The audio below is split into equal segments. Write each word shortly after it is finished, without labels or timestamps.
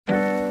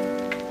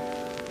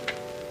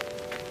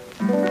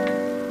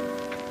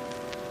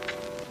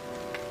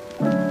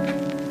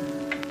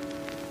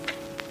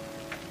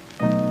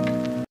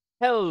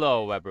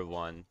Hello,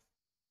 everyone,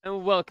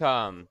 and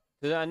welcome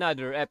to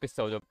another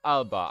episode of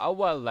Alba, a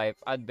wildlife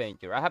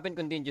adventure. I haven't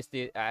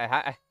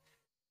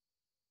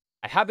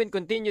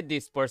continued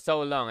this for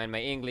so long, and my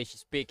English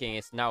speaking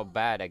is now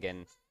bad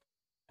again.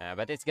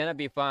 But it's gonna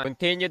be fun.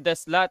 Continue the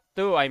slot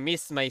too. I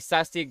miss my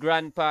sassy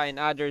grandpa and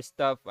other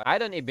stuff. I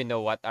don't even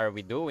know what are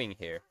we doing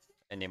here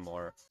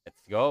anymore.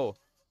 Let's go.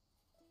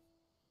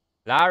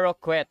 La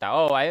Roqueta.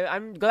 Oh,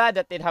 I'm glad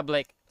that it have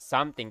like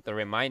something to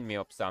remind me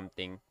of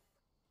something.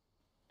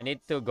 I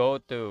need to go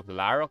to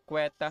La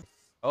Roqueta.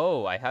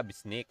 Oh, I have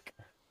sneak.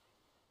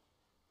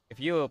 If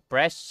you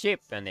press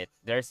shift on it,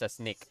 there's a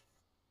sneak.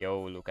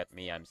 Yo, look at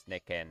me, I'm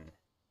sneaking.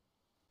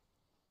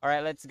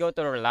 Alright, let's go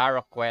to La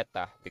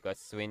Roqueta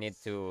because we need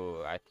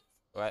to...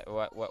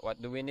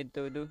 what do we need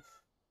to do?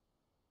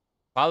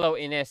 Follow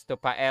Ines to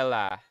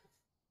Paella.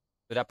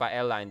 To the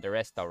Paella in the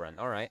restaurant.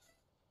 Alright.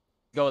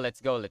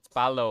 Let's go. Let's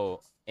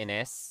follow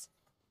Ines.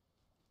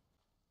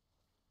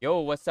 Yo,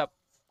 what's up?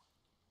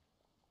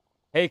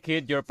 Hey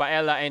kid, your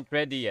paella ain't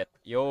ready yet.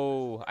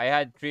 Yo, I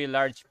had 3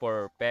 large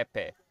for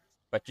Pepe,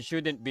 but you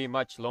shouldn't be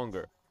much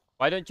longer.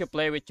 Why don't you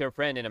play with your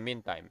friend in the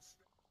meantime?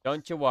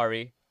 Don't you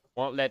worry,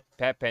 won't let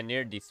Pepe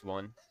near this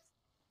one.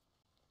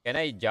 Can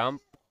I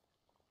jump?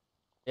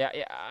 Yeah.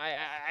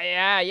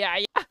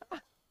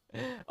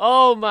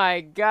 Oh my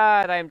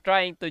god, I'm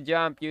trying to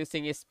jump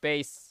using his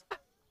space.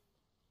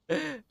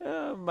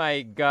 Oh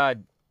my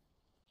god.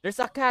 There's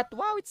a cat.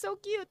 Wow, it's so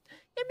cute.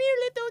 Come here,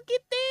 little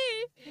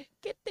kitty.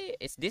 Kitty.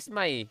 Is this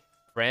my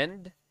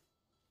friend?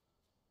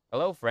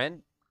 Hello,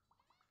 friend.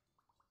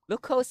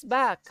 Look who's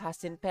back,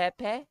 Cousin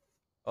Pepe.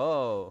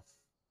 Oh,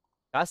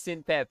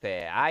 Cousin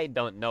Pepe. I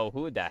don't know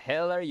who the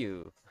hell are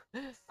you.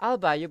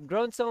 Alba, you've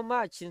grown so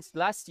much since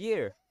last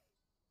year.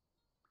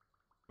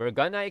 We're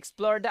gonna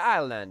explore the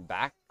island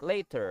back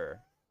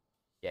later.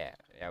 Yeah,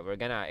 we're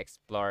gonna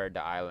explore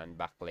the island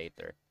back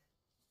later.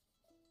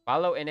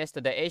 Follow Ines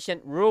to the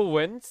ancient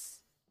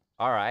ruins.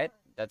 Alright,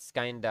 that's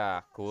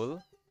kinda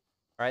cool.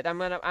 Alright, I'm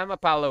gonna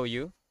follow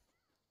you.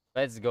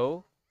 Let's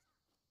go.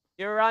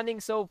 You're running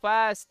so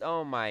fast.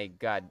 Oh my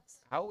god.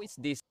 How is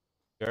this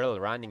girl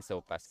running so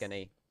fast? Can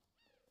I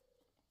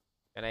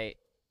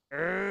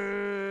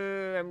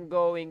I'm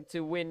going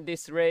to win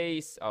this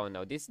race. Oh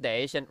no, this is the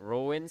ancient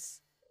ruins.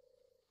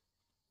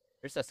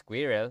 There's a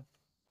squirrel.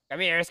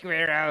 Come here,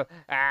 squirrel.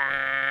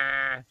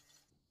 Ah.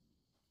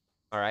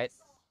 Alright.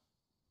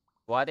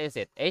 What is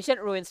it? Ancient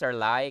ruins are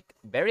like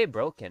very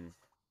broken.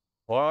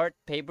 Port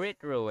favorite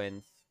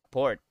ruins.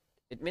 Port.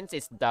 It means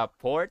it's the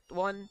port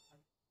one.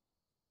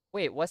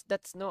 Wait, what's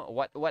that snow?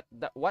 What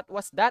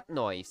was that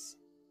noise?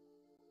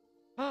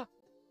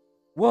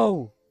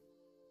 Whoa!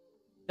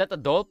 Is that a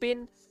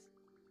dolphin?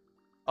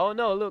 Oh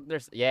no, look,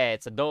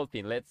 it's a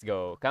dolphin. Let's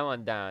go. Come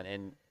on down.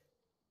 And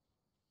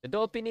the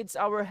dolphin needs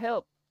our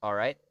help.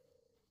 Alright.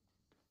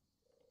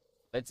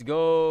 Let's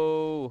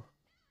go.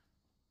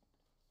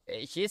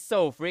 She's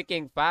so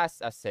freaking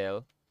fast as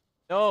hell.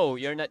 No,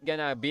 you're not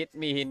gonna beat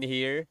me in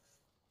here.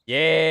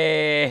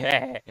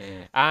 Yeah!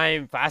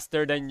 I'm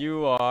faster than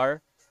you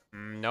are.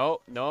 No,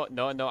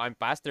 I'm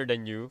faster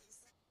than you.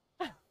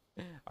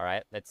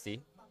 Alright, let's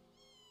see.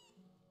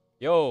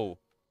 Yo,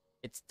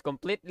 it's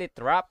completely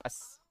trapped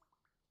as...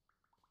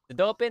 The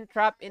dolphin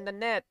trapped in the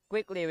net.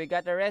 Quickly, we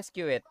gotta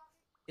rescue it.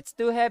 It's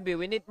too heavy,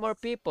 we need more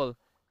people.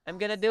 I'm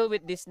gonna deal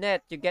with this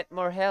net, you get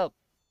more help.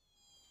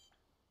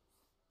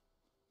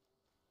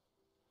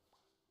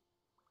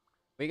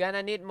 We're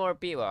gonna need more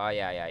people. Oh,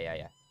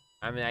 yeah.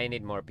 I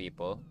need more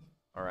people.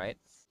 Alright.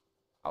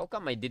 How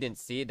come I didn't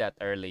see that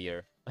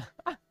earlier?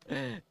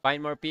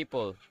 Find more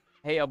people.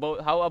 Hey,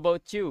 how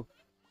about you?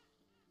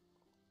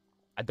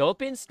 A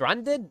dolphin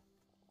stranded?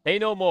 Say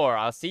no more.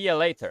 I'll see you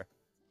later.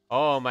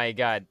 Oh my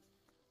god.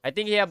 I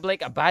think he have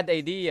like a bad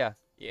idea.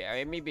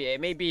 Yeah,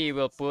 maybe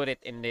we'll put it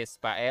in this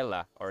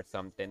paella or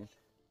something.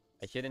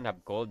 I shouldn't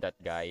have called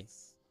that guy.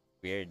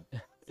 Weird.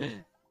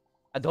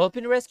 A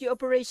dolphin rescue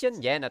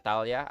operation? Yeah,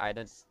 Natalia.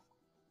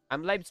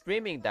 I'm live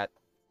streaming that.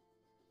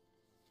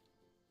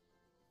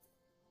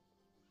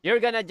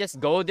 You're gonna just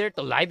go there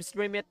to live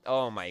stream it?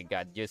 Oh my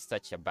god, you're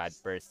such a bad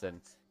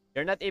person.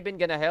 You're not even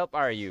gonna help,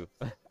 are you?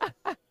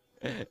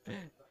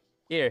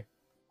 Here.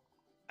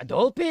 A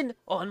dolphin?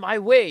 On my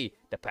way.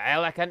 The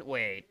paella can't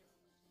wait.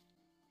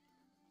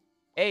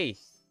 Hey.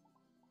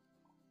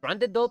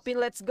 Stranded dolphin,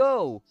 let's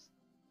go.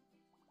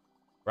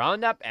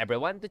 Round up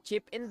everyone to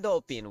chip in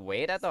dolphin.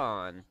 Wait at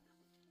on.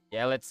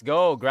 Yeah, let's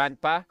go,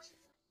 Grandpa.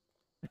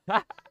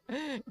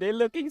 They're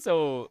looking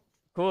so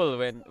cool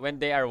when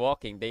they are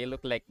walking. They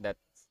look like that.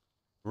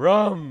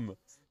 Rum!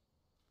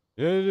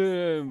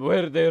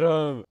 Where they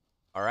rum?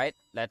 Alright,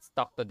 let's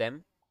talk to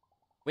them.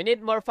 We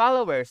need more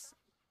followers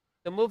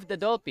to move the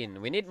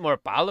dolphin. We need more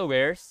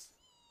followers.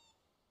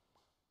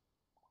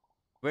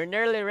 We're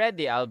nearly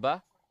ready,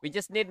 Alba. We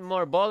just need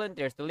more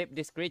volunteers to lift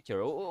this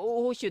creature.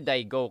 Who should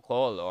I go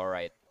call?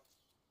 Alright.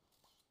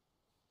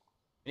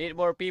 We need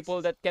more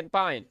people that can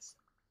find.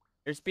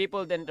 There's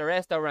people in the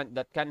restaurant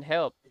that can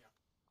help.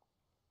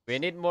 We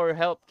need more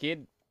help,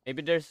 kid.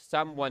 Maybe there's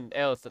someone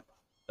else at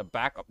the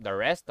back of the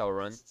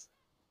restaurant.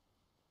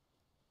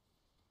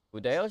 Who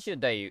the hell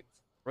should I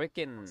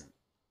freaking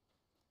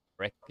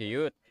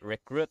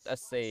recruit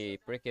as a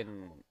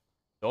freaking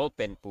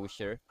dolphin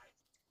pusher?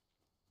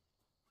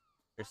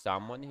 There's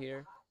someone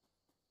here.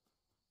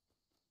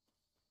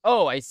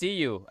 Oh, I see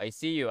you. I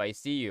see you. I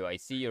see you. I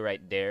see you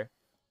right there.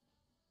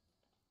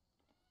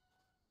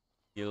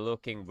 You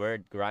looking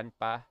weird,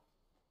 grandpa.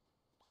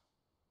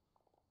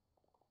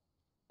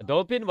 A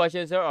dolphin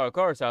watches her. Of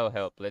course, I'll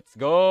help. Let's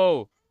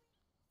go.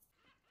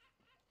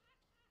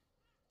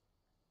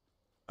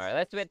 Alright,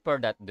 let's wait for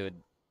that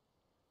dude.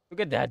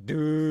 Look at that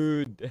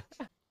dude.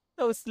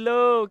 So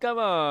slow. Come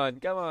on.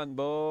 Come on,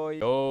 boy.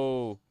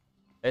 Go.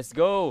 Let's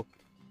go.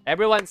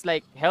 Everyone's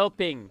like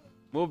helping.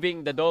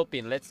 Moving the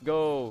dolphin. Let's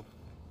go.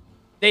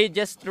 They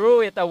just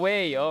threw it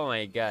away. Oh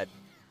my god.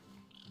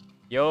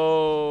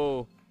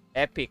 Yo.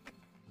 Epic.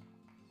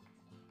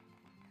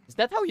 Is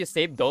that how you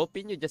save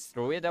dolphin? You just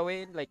throw it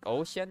away in like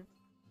ocean?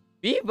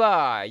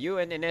 Viva!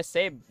 UNNS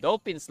saved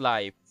dolphin's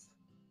life.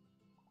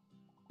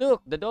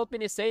 Look, the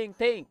dolphin is saying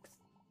thanks.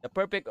 The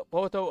perfect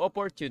photo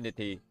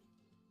opportunity.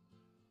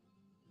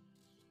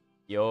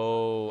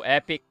 Yo,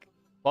 epic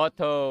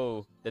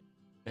photo.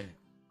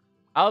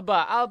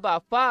 Alba,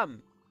 Alba,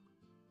 fam.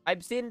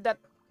 I've seen that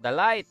the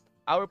light,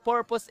 our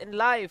purpose in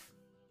life.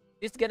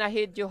 This gonna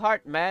hit you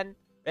hard, man.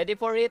 Ready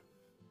for it?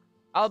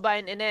 Alba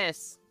and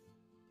Ines.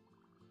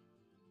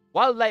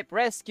 Wildlife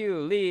Rescue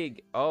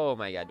League. Oh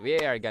my god, we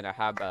are gonna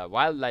have a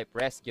Wildlife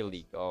Rescue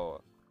League.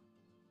 Oh.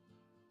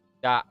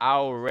 The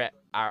our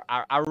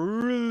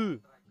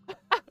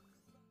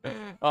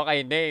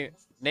Okay,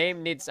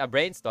 name needs a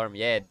brainstorm.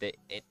 Yeah,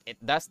 it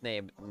does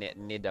need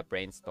a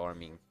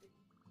brainstorming.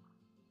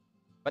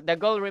 But the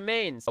goal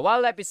remains. The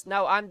wildlife is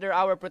now under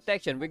our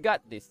protection. We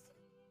got this.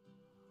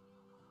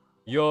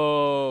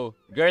 Yo,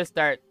 girls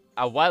start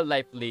a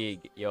wildlife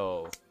league.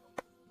 Yo,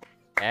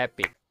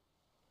 epic.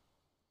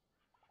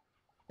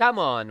 Come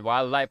on,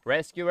 wildlife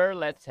rescuer,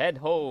 let's head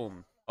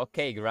home.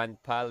 Okay,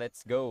 grandpa,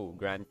 let's go,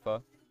 grandpa.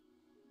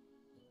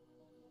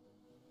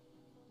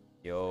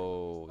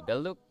 Yo,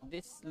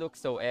 this looks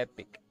so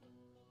epic.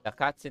 The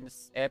cutscene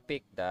is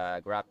epic,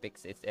 the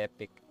graphics is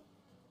epic.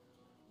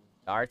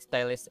 The art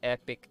style is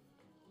epic.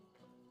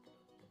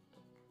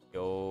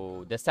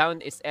 Yo, the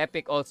sound is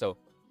epic also.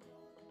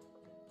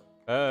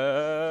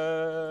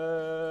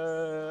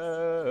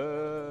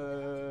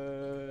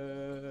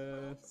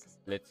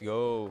 Let's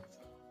go.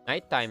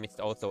 Nighttime is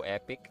also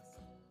epic.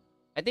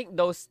 I think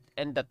those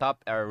in the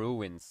top are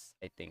ruins.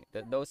 I think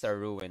those are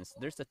ruins.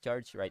 There's a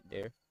charge right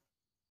there.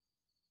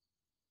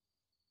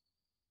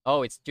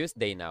 Oh, it's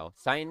Tuesday now.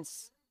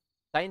 Signs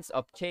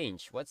of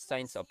change. What's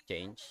signs of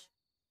change?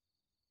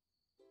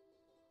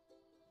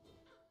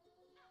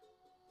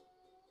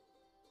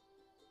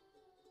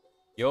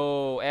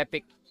 Yo,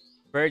 epic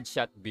bird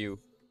shot view.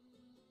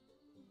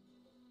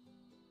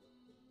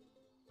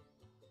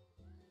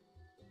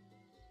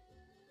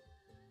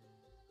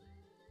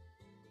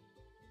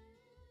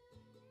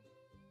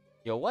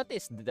 Yo, what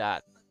is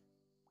that?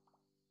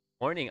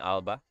 Morning,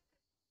 Alba.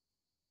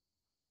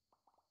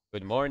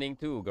 Good morning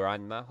too,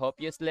 Grandma. Hope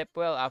you slept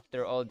well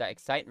after all the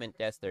excitement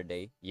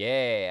yesterday.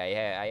 Yeah,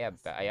 I have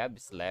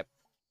slept.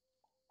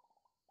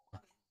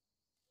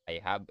 I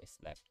have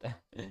slept.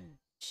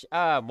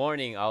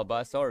 Morning,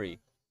 Alba. Sorry.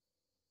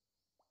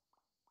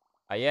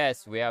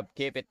 Yes, we have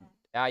keep it.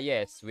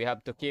 Yes, we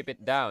have to keep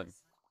it down.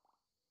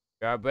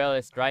 Gabriel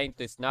is trying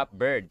to snap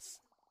birds.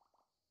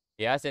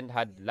 He hasn't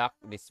had luck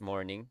this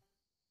morning.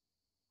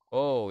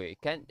 Oh, he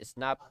can't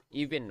snap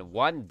even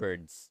one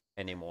birds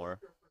anymore.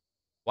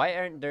 Why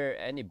aren't there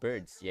any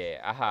birds? Yeah,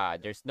 aha,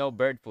 there's no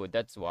bird food,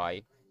 that's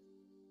why.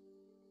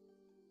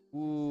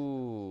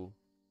 Ooh.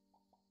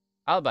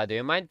 Alba, do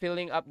you mind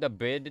filling up the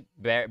bird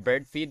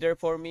feeder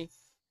for me?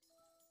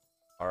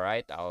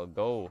 Alright, I'll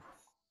go.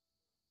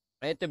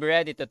 I need to be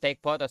ready to take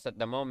photos at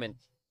the moment.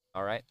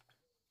 Alright.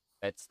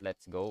 Let's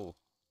go.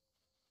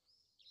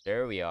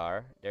 There we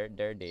are.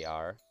 There they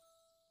are.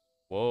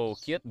 Whoa,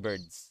 cute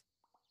birds.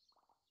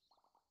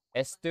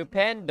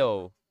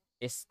 Estupendo.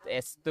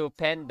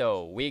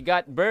 Estupendo. We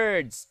got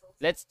birds.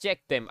 Let's check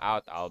them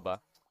out, Alba.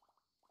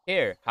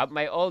 Here, have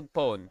my old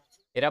phone.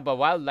 It have a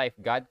wildlife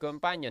guide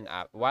companion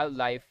app.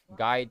 Wildlife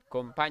guide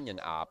companion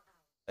app.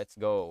 Let's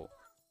go.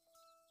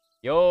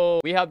 Yo,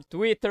 we have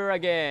Twitter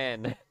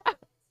again.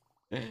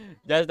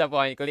 Just the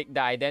point. Click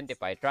the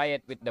identify. Try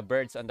it with the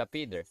birds on the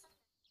feeder.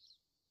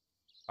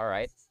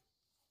 Alright.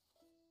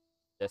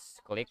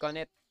 Just click on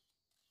it.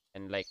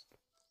 And like,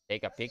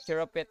 take a picture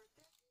of it.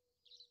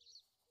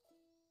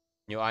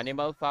 New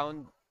animal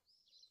found.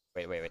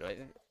 Wait.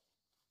 I'm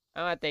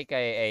gonna take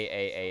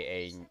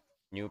a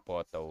new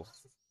photo.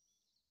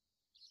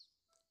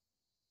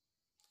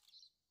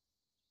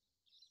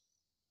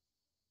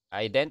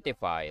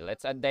 Identify.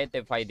 Let's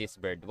identify this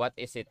bird. What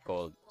is it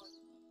called?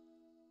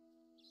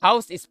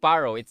 House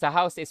sparrow. It's a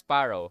house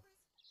sparrow.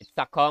 It's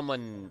a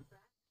common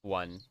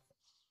one.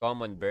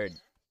 Common bird.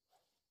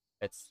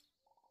 Let's.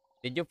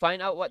 Did you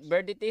find out what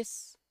bird it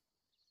is?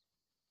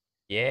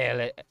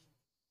 Yeah,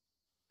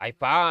 I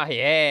found.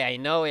 Yeah, I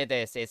know it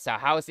is. It's a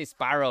house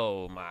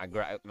sparrow,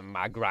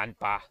 my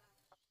grandpa.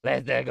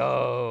 Let's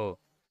go.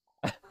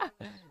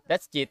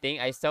 That's cheating.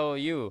 I saw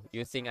you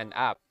using an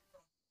app.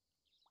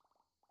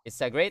 It's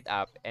a great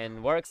app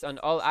and works on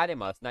all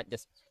animals, not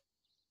just.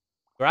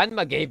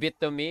 Grandma gave it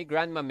to me.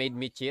 Grandma made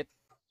me cheat.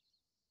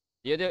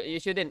 You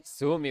shouldn't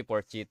sue me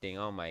for cheating.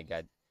 Oh my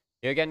god.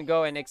 You can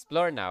go and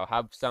explore now.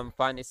 Have some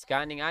fun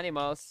scanning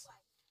animals.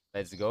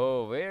 Let's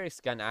go. Where is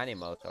scan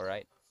animals? All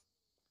right.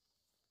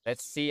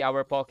 Let's see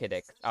our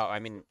Pokédex. Oh, I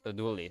mean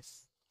to-do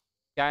list.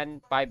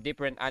 Scan 5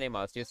 different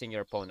animals using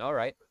your phone. All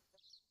right.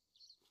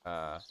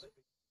 Uh,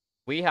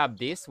 we have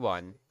this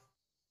one.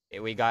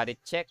 We got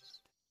it checked.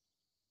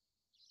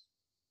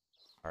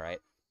 All right.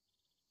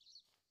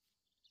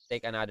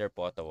 Take another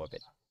photo of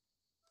it.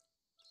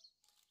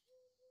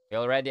 We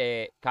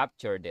already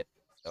captured it.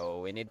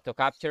 So we need to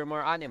capture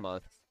more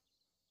animals.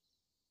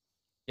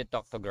 You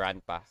talk to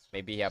grandpa.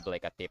 Maybe he have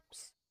like a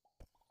tips.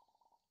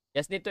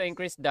 Just need to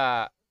increase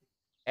the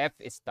F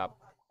stop.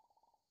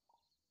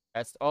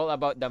 That's all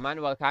about the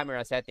manual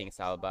camera settings,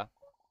 Alba.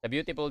 It's a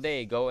beautiful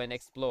day. Go and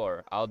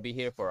explore. I'll be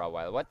here for a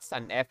while. What's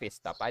an F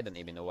stop? I don't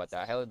even know what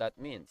the hell that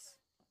means.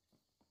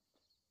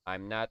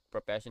 I'm not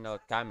professional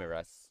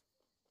cameras.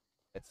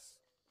 Let's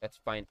let's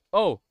find.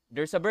 Oh,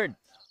 there's a bird.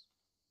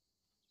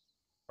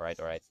 All right,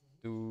 all right.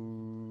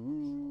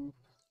 To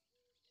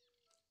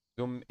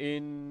zoom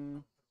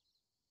in.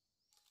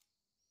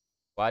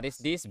 What is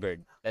this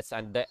bird? Let's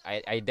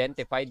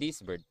identify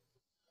this bird.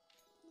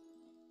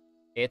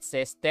 It's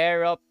a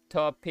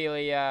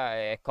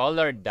Steroptopilia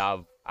colored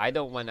dove. I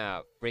don't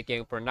wanna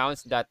freaking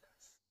pronounce that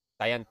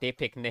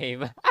scientific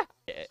name.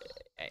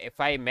 If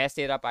I mess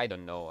it up, I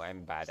don't know.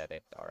 I'm bad at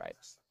it. All right.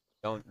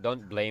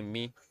 Don't blame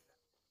me.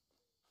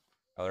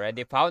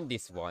 Already found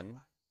this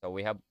one. So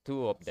we have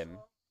two of them.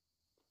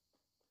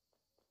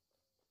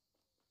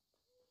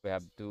 We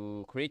have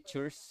two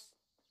creatures.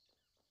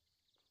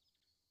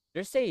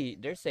 There's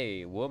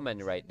a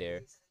woman right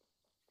there.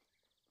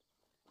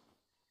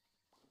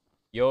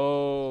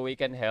 Yo, we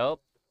can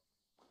help.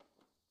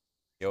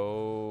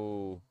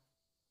 Yo.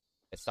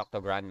 Let's talk to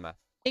grandma. I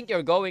think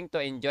you're going to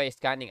enjoy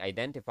scanning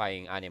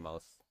identifying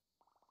animals.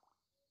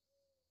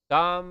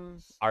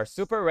 Some are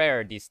super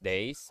rare these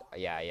days.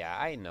 Yeah,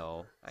 I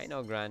know. I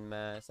know,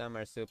 Grandma. Some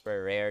are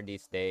super rare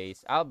these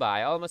days. Alba,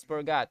 I almost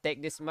forgot.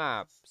 Take this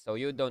map so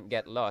you don't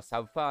get lost.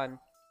 Have fun.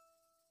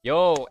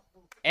 Yo,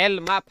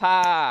 El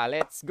Mapa.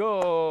 Let's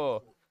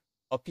go.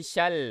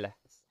 Official.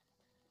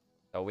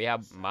 So we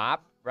have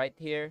map right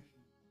here.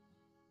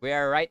 We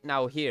are right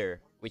now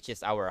here, which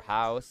is our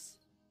house.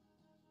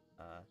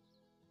 Uh,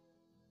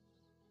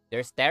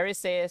 there's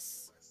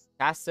terraces,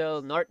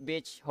 castle, North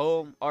Beach,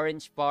 home,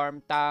 orange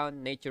farm,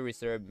 town, nature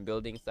reserve,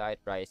 building site,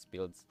 rice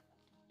fields.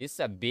 This is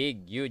a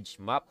big, huge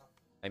map.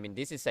 I mean,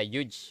 this is a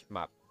huge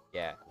map.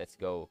 Yeah, let's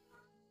go.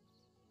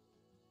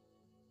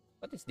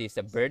 What is this?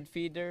 A bird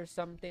feeder or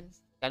something?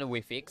 Can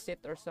we fix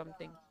it or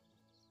something?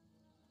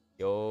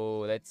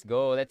 Yo, let's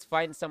go. Let's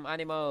find some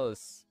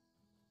animals.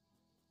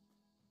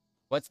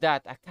 What's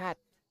that? A cat.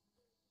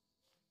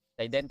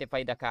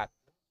 Identify the cat.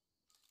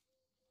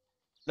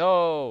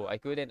 No, I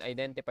couldn't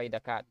identify the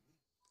cat.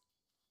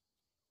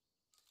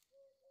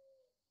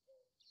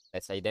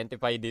 Let's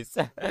identify this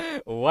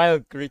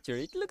wild creature.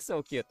 It looks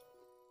so cute.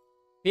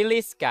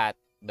 Felis cat.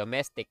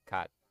 Domestic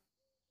cat.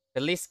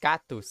 Felis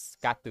catus.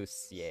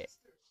 Catus, yeah.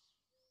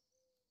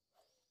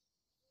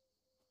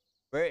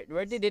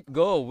 Where did it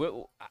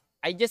go?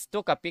 I just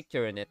took a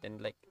picture in it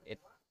and like it.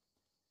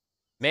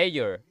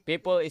 Mayor,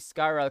 people is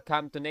Carol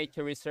come to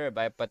nature reserve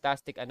by a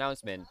fantastic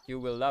announcement. You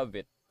will love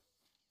it.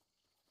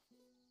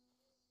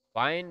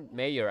 Find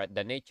Mayor at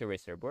the nature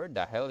reserve. Where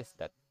the hell is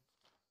that?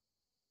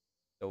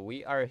 So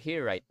we are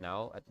here right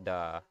now at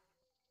the.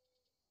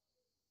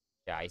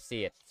 Yeah, I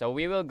see it. So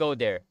we will go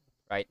there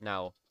right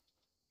now.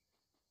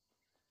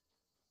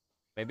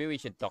 Maybe we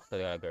should talk to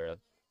the girl.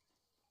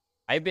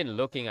 I've been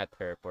looking at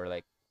her for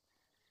like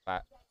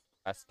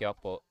past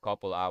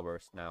couple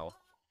hours now.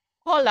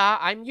 Hola,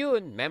 I'm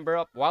Yun, member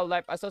of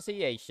Wildlife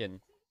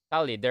Association.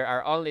 Sally, there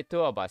are only two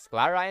of us,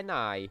 Clara and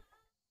I.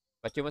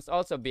 But you must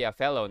also be a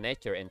fellow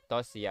nature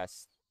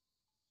enthusiast.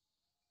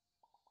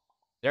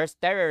 There's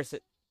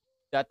terraces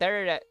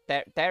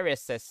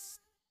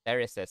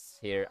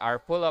here are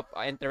full of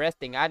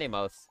interesting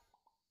animals.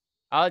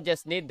 I'll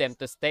just need them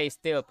to stay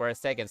still for a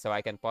second so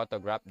I can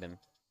photograph them.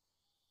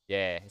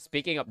 Yeah,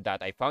 speaking of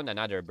that, I found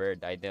another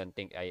bird. I don't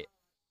think I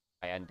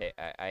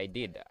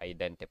did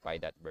identify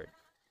that bird.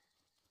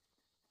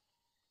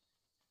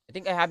 I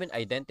think I haven't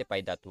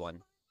identified that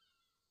one.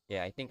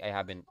 Yeah, I think I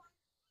haven't.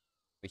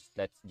 Which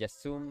let's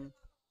just zoom.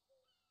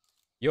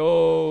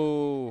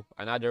 Yo,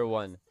 another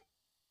one.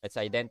 Let's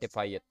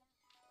identify it.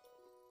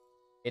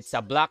 It's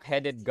a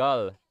black-headed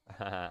gull.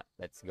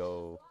 Let's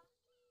go.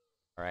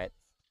 All right.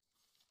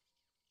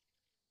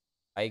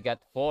 I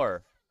got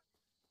four.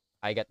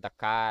 I got the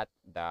cat,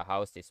 the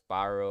house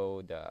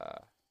sparrow,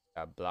 the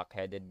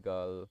black-headed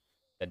gull,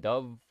 the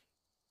dove.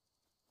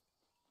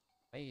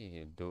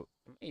 Am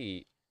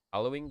I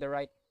following the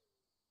right?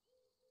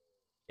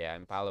 Yeah,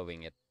 I'm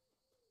following it.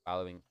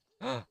 Following.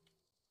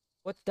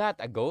 What's that?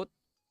 A goat?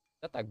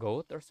 Is that a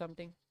goat or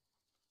something?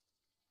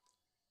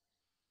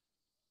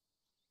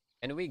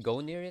 Can we go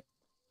near it?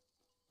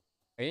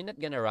 Are you not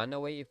gonna run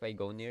away if I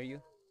go near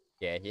you?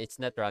 Yeah, it's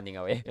not running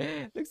away.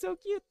 Looks so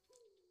cute.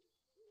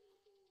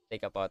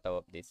 Take a photo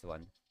of this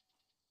one.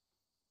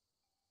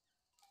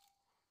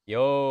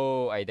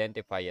 Yo,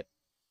 identify it.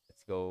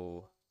 Let's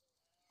go.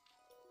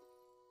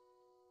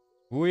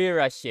 We're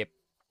a ship.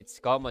 It's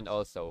common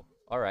also.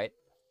 Alright.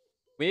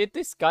 We need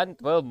to scan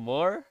 12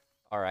 more.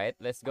 Alright,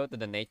 let's go to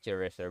the nature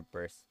reserve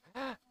first.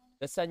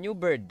 That's a new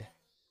bird.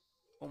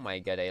 Oh my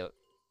god, I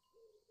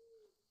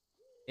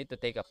need to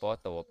take a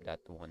photo of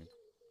that one.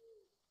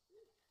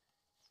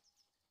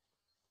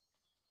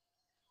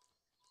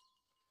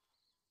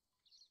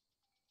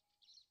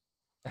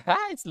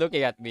 It's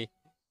looking at me.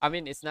 I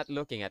mean, it's not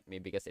looking at me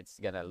because it's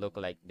gonna look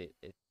like this.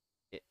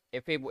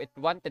 If it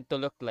wanted to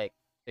look like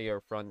to your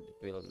front, it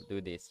will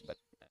do this. But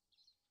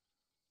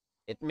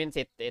it means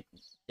it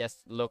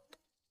just looked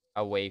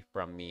away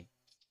from me.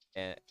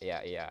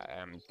 Yeah,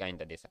 I'm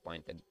kind of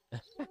disappointed.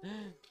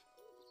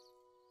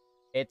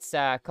 It's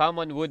a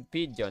common wood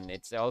pigeon.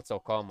 It's also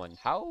common.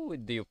 How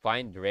do you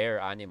find rare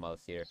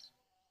animals here?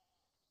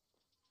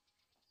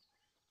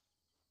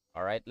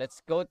 All right,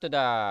 let's go to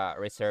the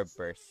reserve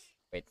first.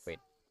 Wait.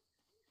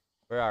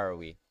 Where are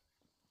we?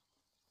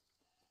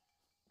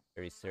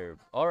 Reserve.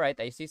 All right,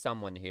 I see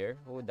someone here.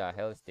 Who the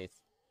hell is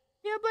this?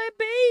 Yeah, my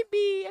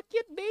baby, a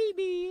cute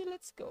baby.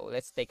 Let's go.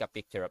 Let's take a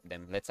picture of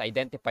them. Let's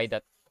identify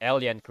that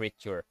alien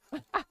creature.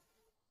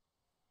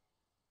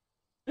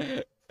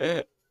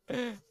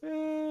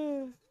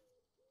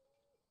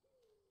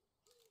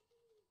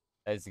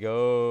 Let's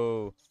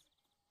go.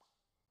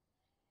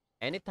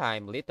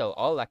 Anytime little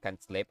Ola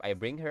can't sleep, I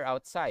bring her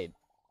outside.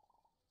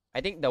 I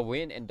think the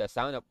wind and the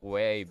sound of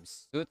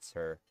waves suits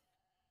her.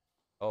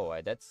 Oh,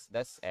 that's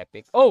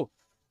epic. Oh,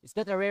 is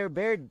that a rare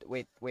bird?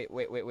 Wait.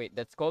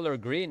 That's color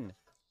green.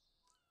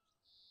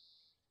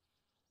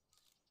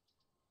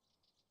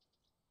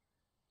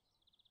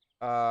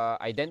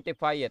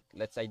 Identify it.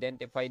 Let's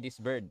identify this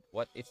bird.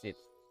 What is it?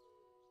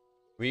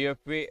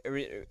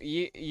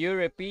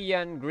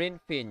 European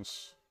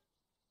greenfinch.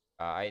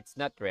 It's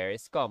not rare.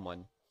 It's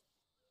common.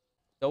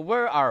 So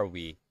where are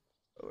we?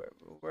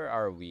 Where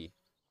are we?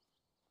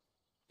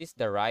 Is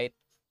the right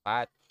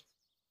path?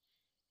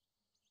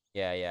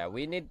 Yeah.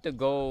 We need to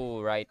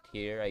go right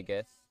here, I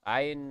guess.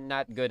 I'm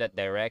not good at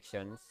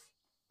directions.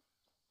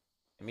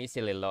 I'm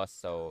easily lost,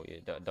 so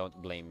you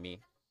don't blame me.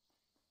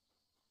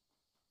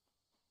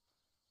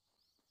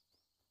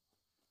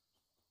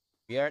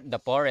 We are at the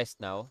forest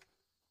now.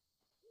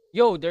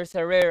 Yo, there's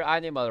a rare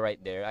animal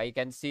right there. I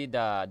can see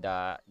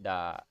the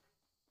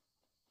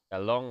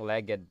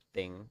long-legged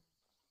thing.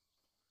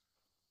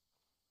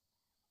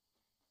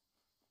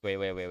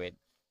 Wait.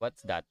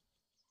 What's that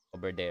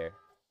over there?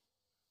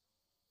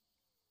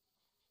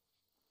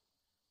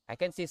 I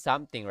can see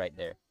something right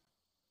there.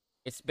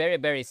 It's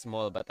very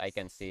small, but I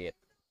can see it.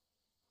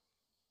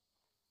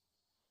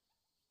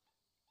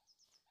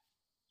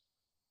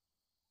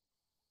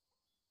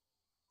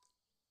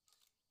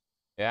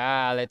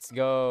 Yeah, let's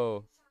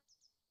go.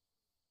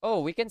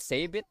 Oh, we can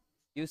save it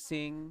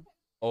using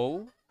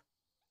O.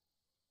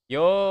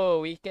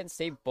 Yo, we can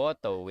save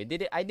photo.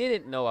 I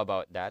didn't know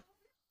about that.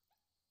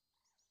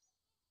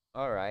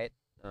 All right.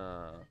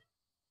 Uh,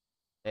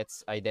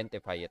 let's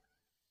identify it.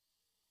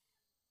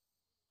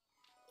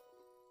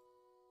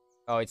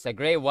 Oh, it's a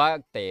gray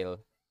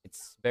wagtail.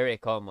 It's very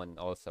common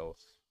also.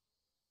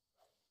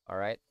 All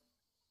right.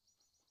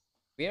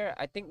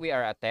 I think we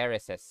are at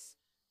terraces.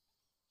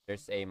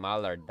 There's a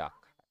mallard duck.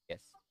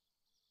 Yes.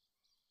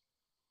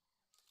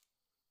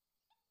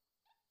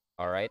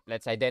 All right.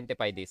 Let's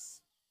identify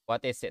this.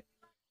 What is it?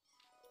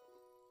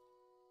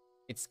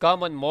 It's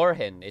common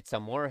moorhen. It's a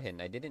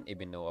moorhen. I didn't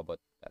even know about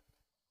that.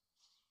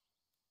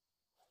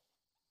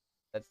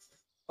 That's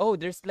Oh,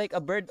 there's like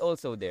a bird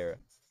also there.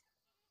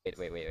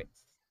 Wait.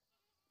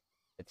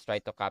 Let's try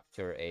to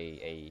capture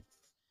a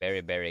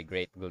very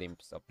great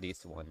glimpse of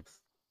this one.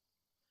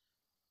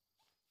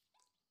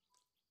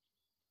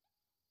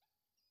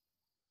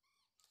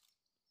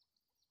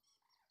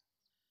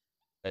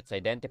 Let's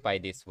identify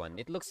this one.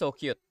 It looks so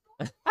cute.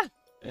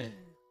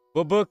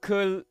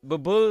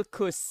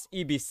 Bubulcus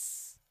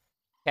ibis.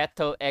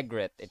 Kettle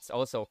egret. It's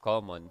also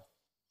common.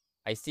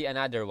 I see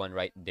another one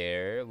right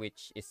there,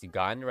 which is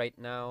gone right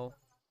now.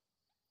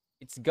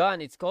 It's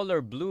gone. It's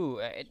color blue.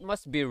 It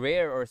must be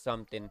rare or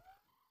something.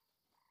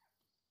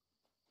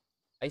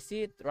 I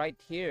see it right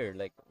here.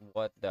 Like,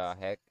 what the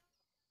heck?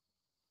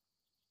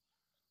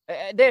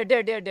 There.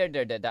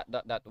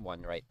 That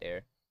one right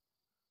there.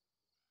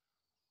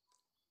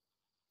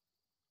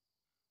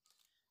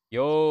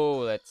 Yo,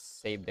 let's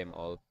save them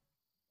all.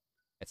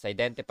 Let's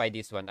identify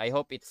this one. I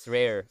hope it's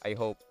rare. I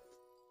hope.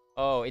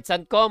 Oh, it's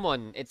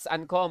uncommon. It's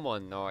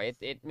uncommon. No,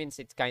 it means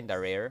it's kind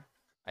of rare.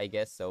 I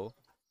guess so.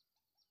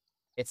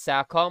 It's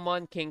a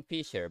common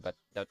kingfisher, but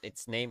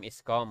its name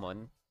is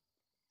common,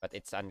 but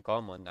it's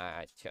uncommon.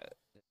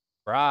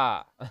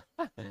 Bruh.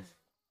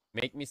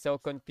 Make me so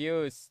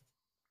confused.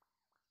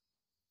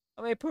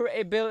 May poor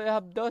able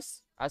have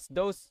those as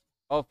those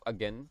off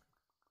again.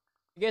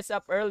 He gets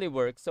up early,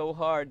 work so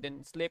hard,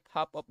 then sleep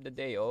half of the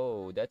day.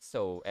 Oh, that's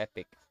so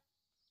epic.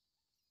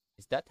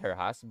 Is that her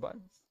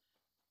husband?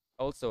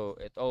 Also,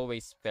 it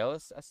always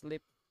falls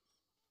asleep.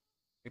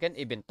 You can't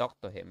even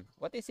talk to him.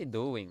 What is he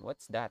doing?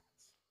 What's that?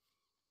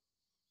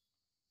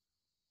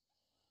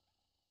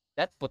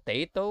 That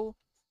potato?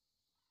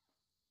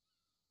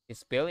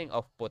 He's peeling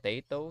off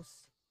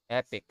potatoes?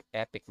 Epic,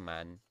 epic,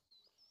 man.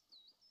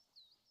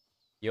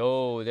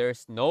 Yo,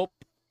 there's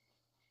nope.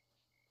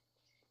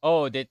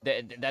 Oh,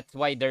 that's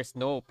why there's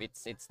nope.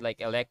 It's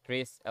like like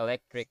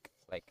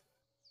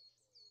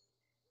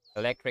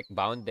electric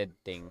bounded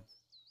thing.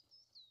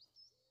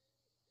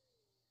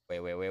 Wait.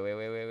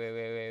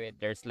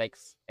 There's like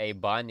a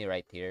bunny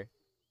right here.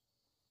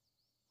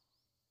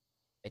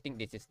 I think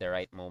this is the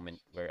right moment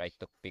where I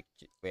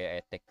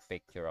take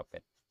picture of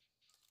it.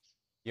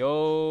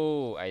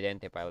 Yo,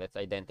 identify. Let's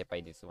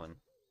identify this one.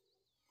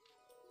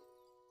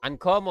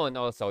 Uncommon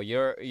also.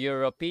 Your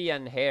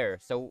European hair.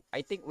 So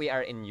I think we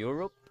are in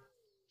Europe.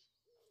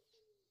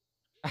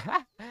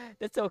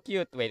 That's so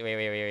cute.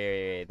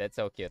 Wait. That's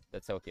so cute.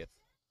 That's so cute.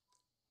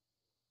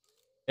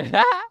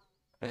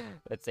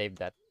 Let's save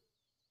that.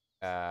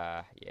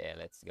 Yeah,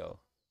 let's go.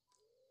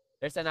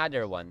 There's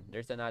another one.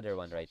 There's another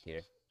one right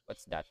here.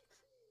 What's that?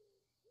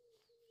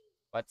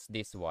 What's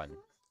this one?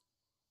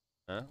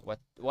 Huh?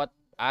 What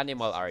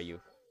animal are you?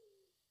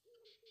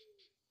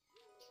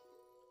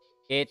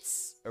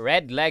 It's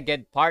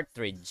red-legged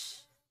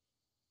partridge.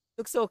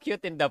 Looks so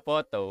cute in the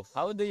photo.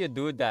 How do you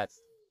do that?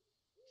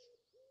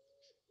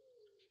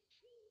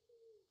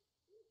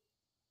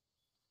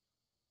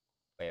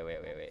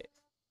 Wait.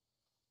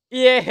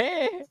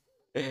 Yeah.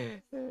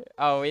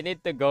 Oh, we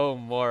need to go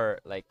more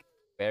like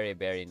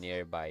very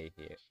nearby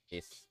here.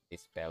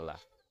 This fella.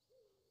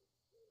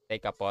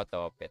 Take a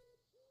photo of it.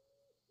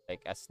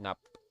 Like a snap.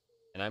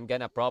 And I'm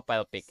gonna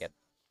profile pic it.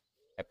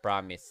 I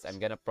promise. I'm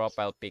gonna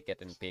profile pic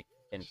it and pic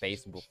in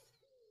Facebook.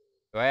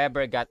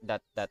 Whoever got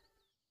that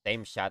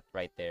same shot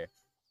right there.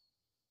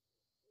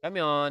 Come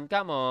on,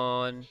 come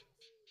on.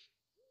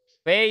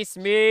 Face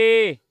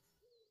me.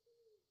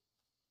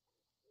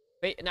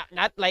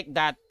 Not like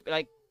that.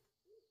 Like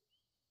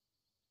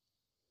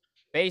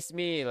face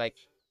me like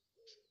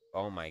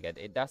oh my god,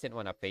 it doesn't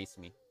want to face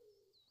me.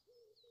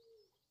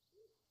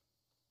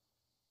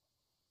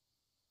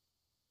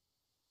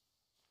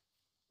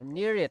 I'm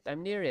near it.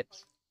 I'm near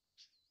it.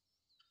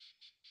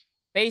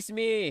 Face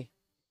me.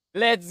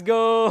 Let's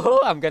go.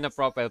 I'm gonna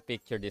profile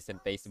picture this in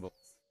Facebook.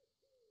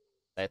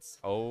 Let's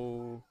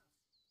oh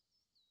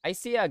I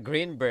see a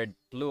green bird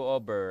flew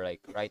over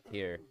like right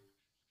here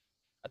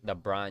at the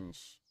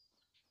branch.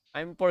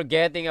 I'm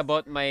forgetting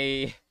about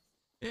my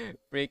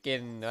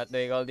freaking what do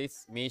you call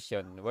this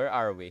mission. Where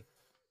are we?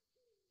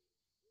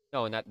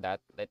 No, not that.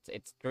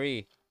 It's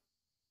three.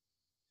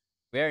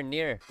 We are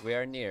near. We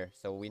are near.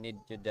 So we need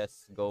to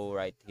just go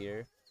right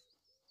here.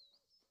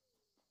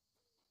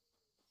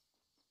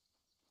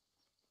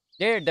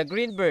 There, the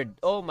green bird.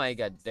 Oh my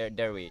god. There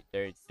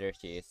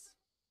she is.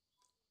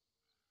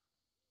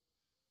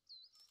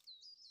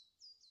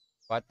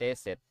 What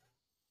is it?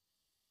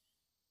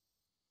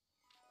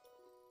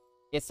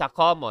 It's a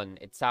common.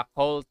 It's a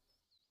cold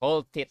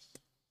tit.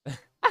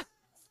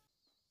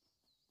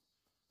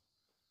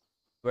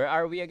 Where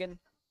are we again?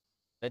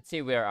 Let's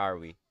see, where are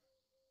we?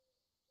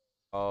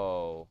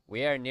 Oh,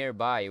 we are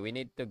nearby. We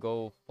need to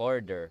go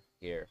further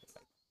here.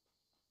 Like,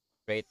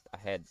 straight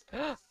ahead.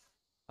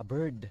 A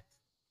bird.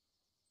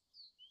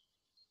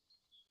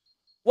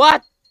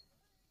 What?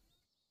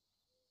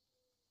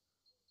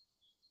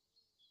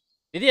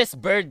 Did this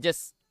bird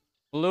just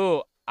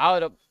flew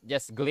out of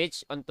just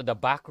glitch onto the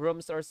back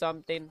rooms or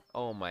something?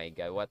 Oh my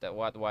god,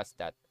 what was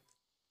that?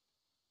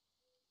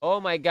 Oh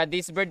my god,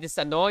 this bird is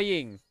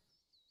annoying.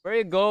 Where are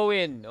you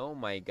going? Oh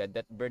my god,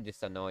 that bird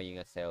is annoying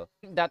as hell.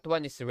 That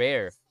one is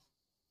rare.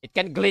 It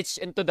can glitch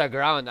into the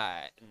ground.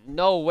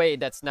 No way,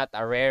 that's not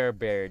a rare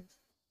bird.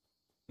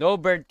 No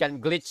bird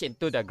can glitch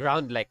into the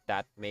ground like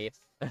that, mate.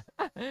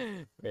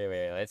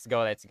 Wait, let's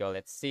go, let's go.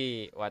 Let's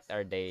see what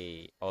are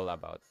they all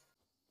about.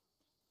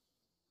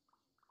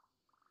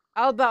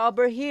 Alba,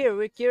 over here.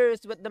 We're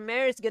curious what the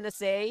mayor's gonna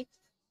say.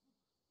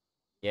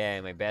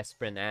 Yeah, my best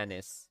friend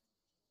Anis.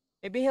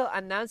 Maybe he'll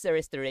announce the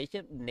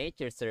restoration of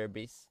nature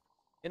service.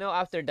 You know,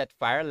 after that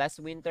fire last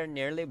winter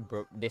nearly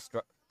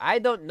destroyed. I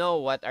don't know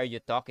what are you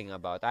talking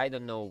about. I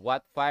don't know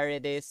what fire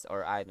it is,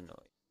 or I don't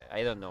know.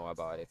 I don't know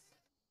about it.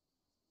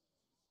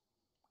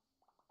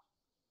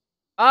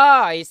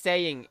 Ah, he's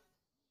saying,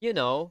 you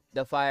know,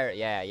 the fire.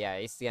 Yeah.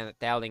 He's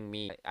telling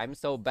me I'm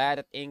so bad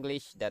at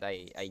English that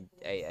I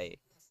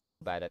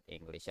bad at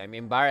English. I'm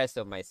embarrassed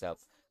of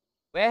myself.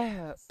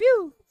 Well,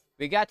 pew.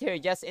 We got here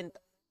just in.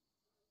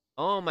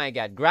 Oh my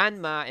God,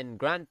 Grandma and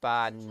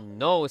Grandpa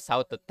knows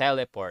how to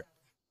teleport.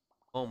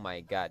 Oh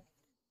my God,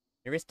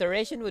 the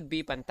restoration would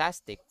be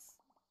fantastic.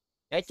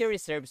 Nature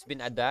reserve's been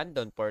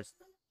abandoned for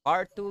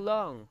far too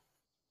long.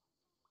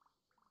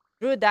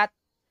 True that.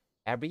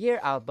 Every year,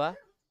 Alba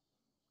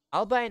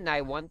and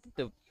I wanted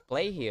to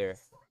play here.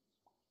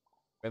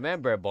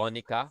 Remember,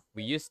 Bonica?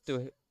 We used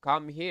to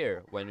come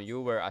here when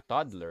you were a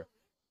toddler.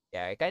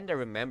 Yeah, I kind of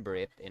remember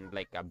it in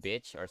like a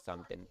beach or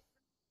something.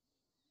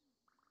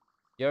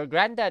 Your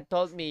granddad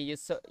told me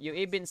you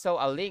even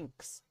saw a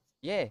lynx.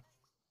 Yeah,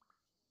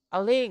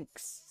 a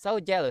lynx. So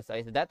jealous.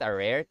 Is that a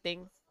rare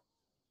thing?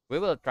 We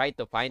will try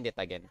to find it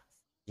again.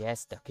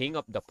 Yes, the king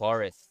of the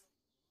forest.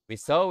 We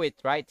saw it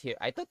right here.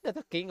 I thought that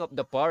the king of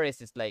the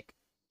forest is like,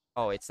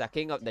 oh, it's the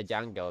king of the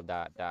jungle,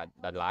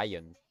 the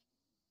lion.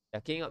 The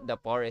king of the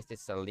forest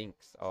is a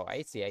lynx. Oh,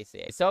 I see, I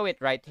see. I saw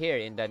it right here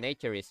in the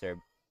nature reserve.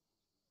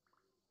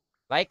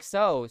 Like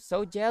so.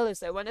 So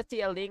jealous. I want to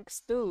see a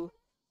lynx too.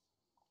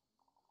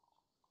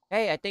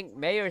 Hey, I think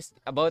mayor's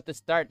about to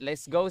start.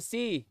 Let's go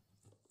see.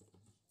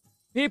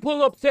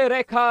 People of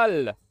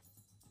Serekal,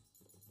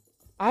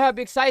 I have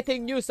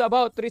exciting news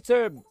about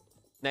reserve.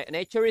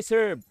 Nature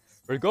reserve.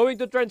 We're going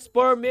to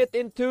transform it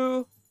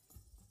into...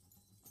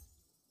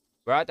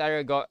 What are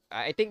you go?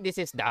 I think this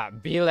is the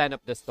villain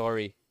of the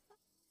story.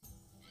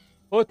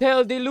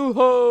 Hotel de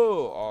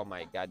Lujo. Oh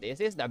my god, this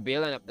is the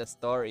villain of the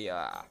story.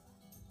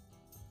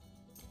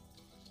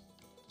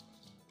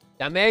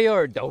 The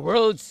mayor, the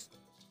world's...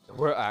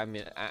 I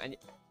mean,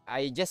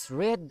 I just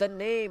read the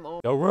name.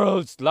 Oh. The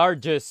world's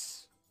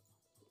largest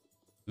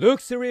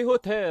luxury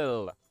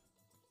hotel.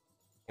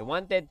 He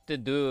wanted to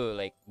do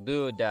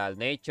the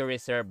nature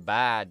reserve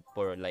bad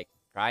for like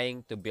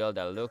trying to build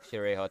a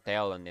luxury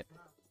hotel on it.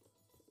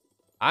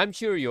 I'm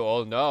sure you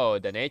all know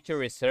the nature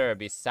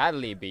reserve is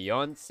sadly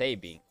beyond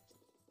saving.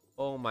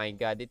 Oh my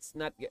god, it's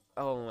not...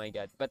 Oh my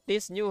god. But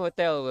this new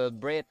hotel will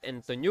breathe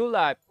into new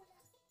life.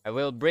 I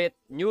will breathe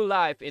new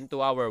life into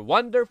our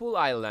wonderful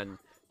island.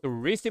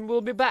 Tourism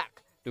will be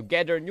back to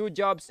gather new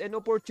jobs and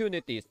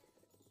opportunities.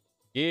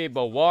 Give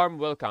a warm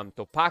welcome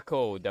to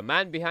Paco, the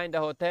man behind the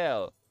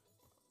hotel.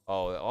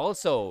 Oh,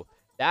 also,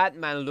 that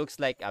man looks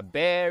like a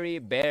very,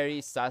 very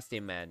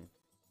sassy man.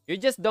 You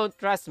just don't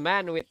trust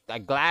man with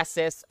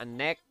glasses, a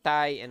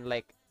necktie, and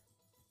like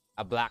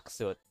a black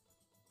suit.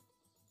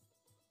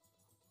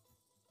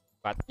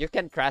 But you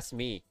can trust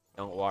me.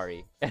 Don't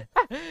worry.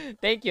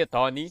 Thank you,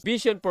 Tony.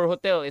 Vision for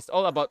hotel is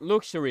all about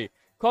luxury,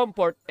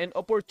 comfort, and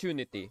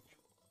opportunity.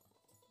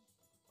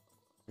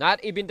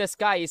 Not even the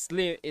sky is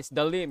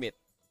the limit.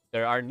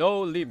 There are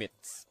no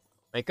limits.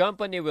 My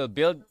company will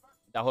build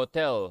the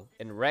hotel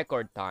in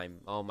record time.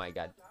 Oh my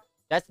god.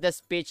 That's the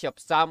speech of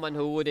someone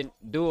who wouldn't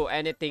do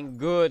anything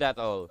good at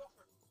all.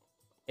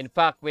 In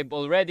fact, we've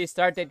already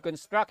started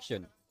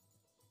construction.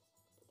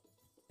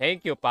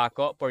 Thank you,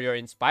 Paco, for your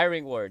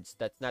inspiring words.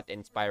 That's not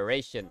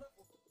inspiration.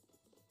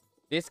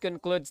 This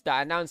concludes the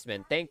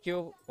announcement. Thank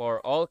you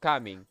for all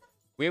coming.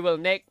 We will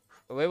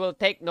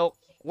take no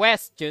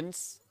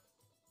questions.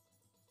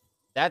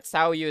 That's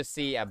how you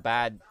see a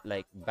bad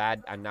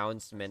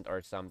announcement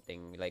or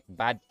something, like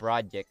bad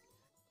project.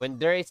 When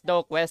there is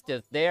no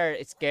questions, they are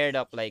scared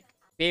of like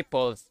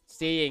people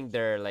seeing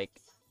their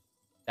like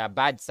the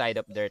bad side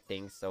of their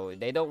things, so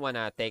they don't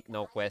wanna take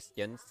no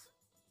questions.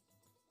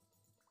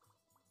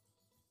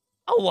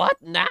 A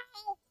what now?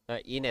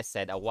 Ines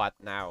said, a what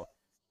now?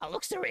 A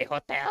luxury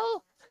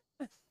hotel?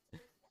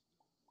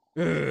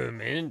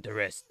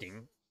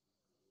 Interesting.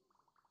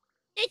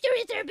 Nature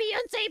reserve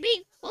beyond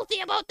saving. We'll see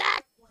about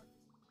that.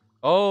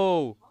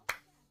 Oh,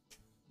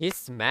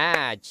 he's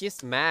mad.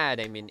 She's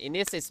mad. I mean,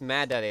 Ines is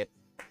mad at it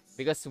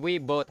because we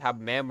both have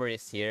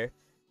memories here.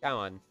 Come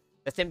on,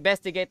 let's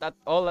investigate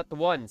all at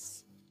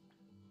once.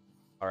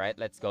 All right,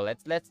 let's go.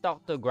 Let's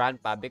talk to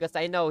Grandpa because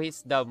I know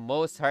he's the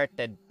most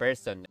hurted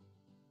person.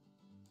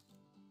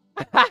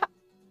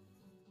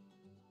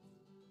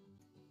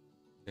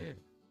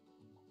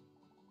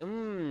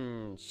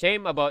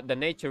 Shame about the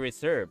nature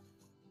reserve.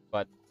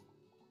 But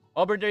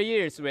over the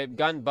years, we've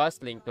gone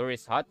bustling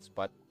tourist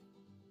hotspot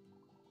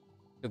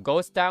to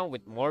ghost town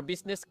with more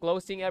business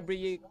closing every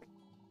year.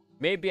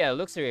 Maybe a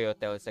luxury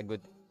hotel is a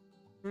good...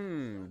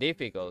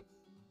 difficult.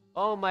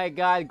 Oh my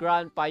god,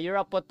 Grandpa, you're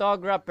a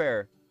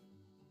photographer.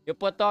 You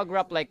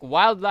photograph like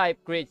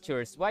wildlife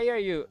creatures. Why are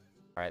you...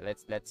 Alright,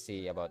 let's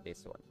see about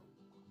this one.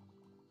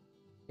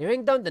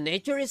 Tearing down the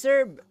nature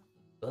reserve?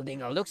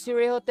 Building a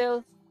luxury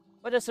hotel?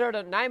 What a sort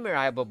of nightmare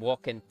I have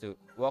woken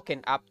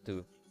up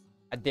to.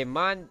 I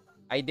demand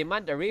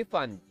a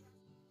refund.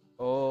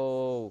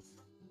 Oh,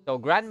 so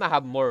grandma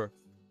have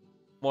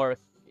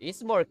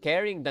is more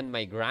caring than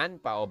my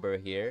grandpa over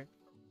here.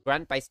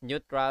 Grandpa is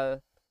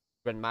neutral.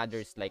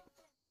 Grandmother's like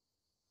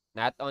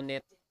not on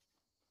it.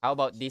 How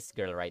about this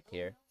girl right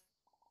here?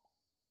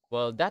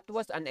 Well, that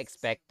was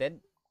unexpected.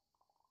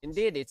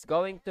 Indeed, it's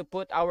going to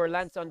put our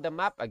lands on the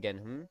map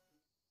again,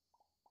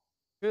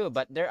 True,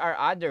 but there are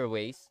other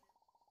ways.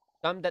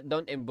 Some that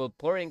don't involve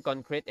pouring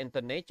concrete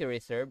into nature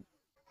reserve.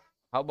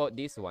 How about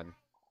this one?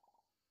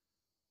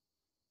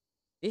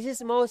 This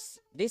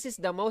is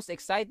the most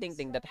exciting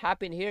thing that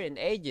happened here in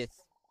ages.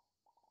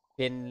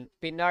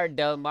 Pinar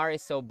del Mar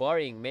is so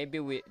boring.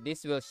 Maybe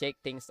this will shake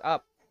things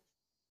up.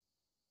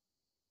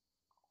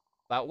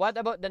 But what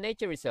about the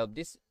nature reserve?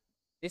 They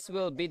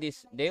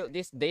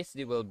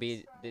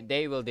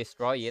will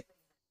destroy it.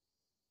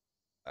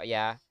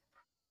 Yeah.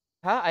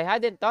 Huh? I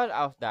hadn't thought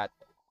of that.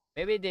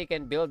 Maybe they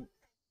can build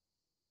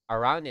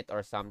around it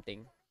or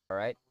something. All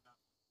right.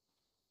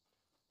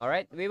 All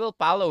right. We will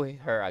follow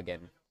her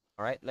again.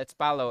 All right. Let's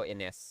follow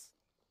Ines.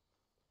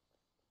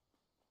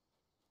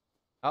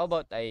 How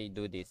about I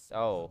do this?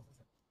 Oh,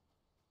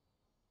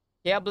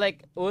 she have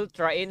like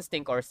ultra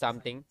instinct or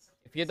something.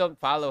 If you don't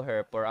follow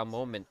her for a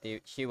moment,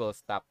 she will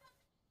stop.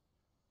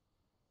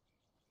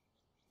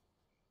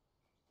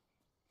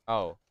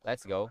 Oh,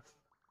 let's go.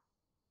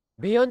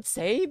 Beyond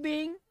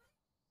saving,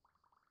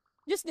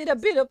 just need a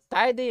bit of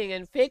tidying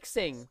and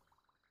fixing.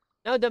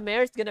 Now the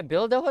mayor's gonna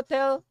build a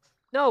hotel?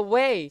 No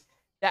way.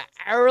 The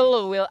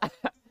Earl will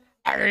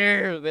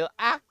Earl will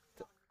act.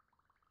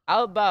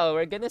 Alba,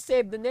 we're gonna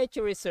save the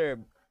nature reserve.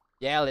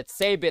 Yeah, let's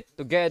save it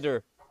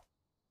together.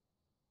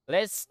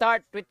 Let's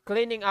start with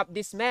cleaning up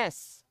this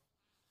mess.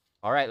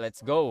 All right,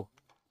 let's go.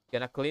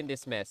 Gonna clean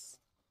this mess.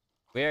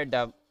 We're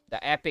the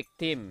epic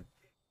team.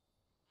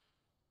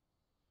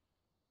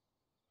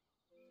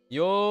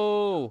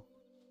 Yo,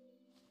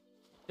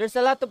 there's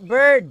a lot of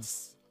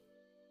birds.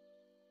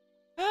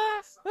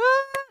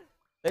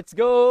 Let's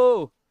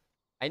go.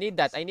 I need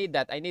that. I need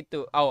that. I need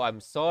to. Oh, I'm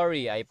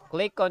sorry. I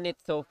click on it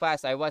so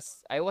fast. I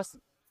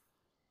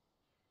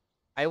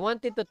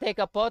wanted to take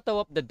a photo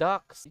of the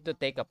ducks. To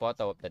take a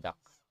photo of the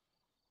ducks.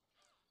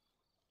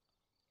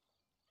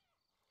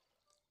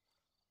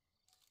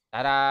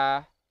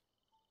 Ta-da!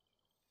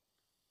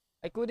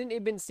 I couldn't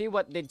even see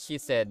what did she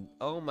said.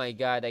 Oh my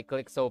god, I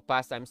clicked so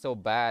fast. I'm so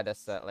bad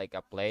as like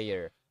a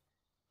player.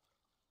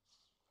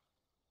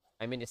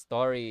 I mean,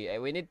 story.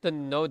 We need to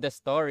know the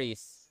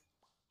stories.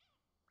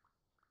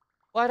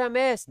 What a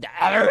mess!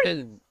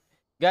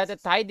 Gotta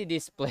tidy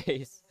this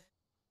place.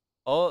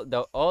 All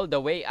the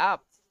way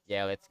up.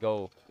 Yeah, let's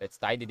go. Let's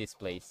tidy this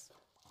place.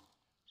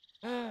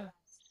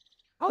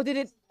 How did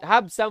it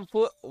have some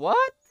food?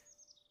 What?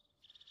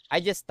 I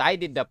just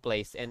tidied the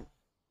place and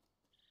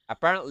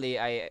apparently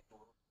it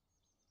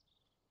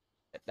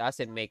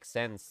doesn't make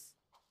sense.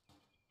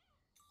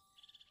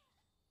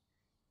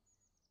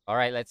 All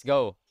right, let's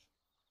go.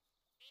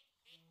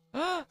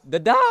 The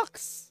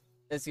ducks.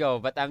 Let's go,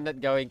 but I'm not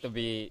going to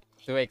be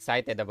too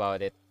excited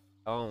about it.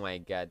 Oh my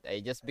god, I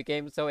just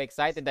became so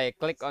excited that I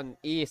click on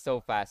E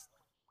so fast.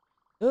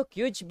 Look,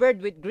 huge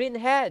bird with green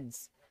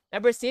heads.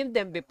 Never seen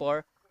them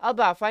before.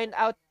 Alba, find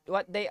out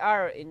what they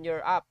are in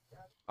your app.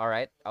 All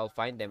right, I'll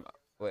find them.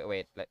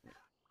 Wait.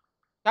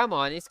 Come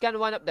on, scan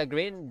one of the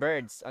green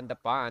birds on the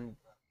pond.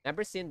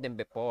 Never seen them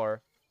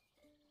before.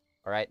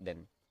 All right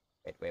then.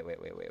 Wait.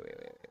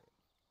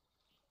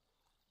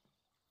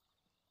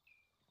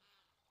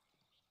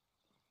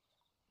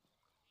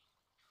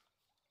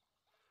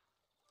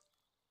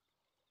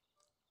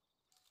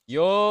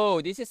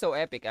 Yo, this is so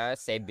epic.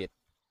 Save it.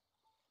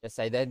 Just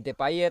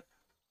identify it.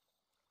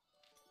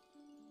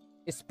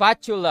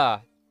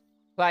 Spatula,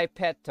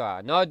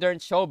 Clipeta, Northern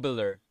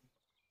Shoveler.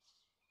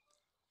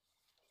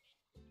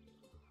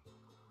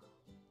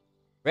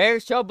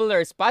 Rare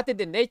shoveler spotted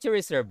in nature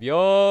reserve.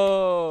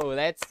 Yo,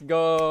 let's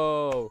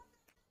go.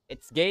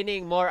 It's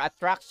gaining more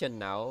attraction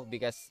now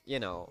because,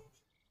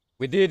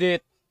 we did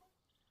it.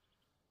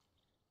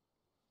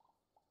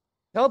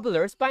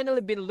 Shovelers finally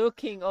been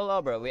looking all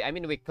over.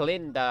 We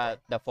cleaned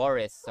the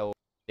forest, so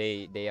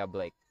they have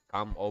like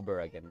come over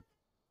again.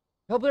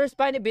 Shovelers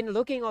finally been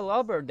looking all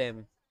over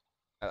them.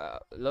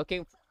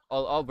 Looking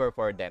all over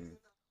for them.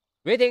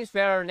 Greetings,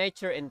 fellow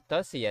nature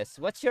enthusiasts.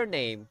 What's your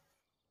name?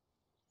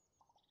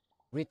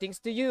 Greetings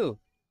to you,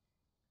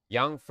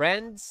 young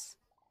friends.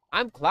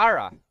 I'm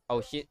Clara.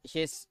 Oh,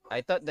 she's.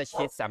 I thought that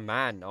she's a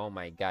man. Oh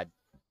my god.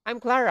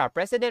 I'm Clara,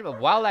 president of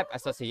Wildlife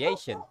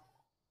Association.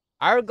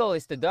 Our goal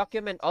is to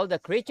document all the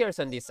creatures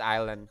on this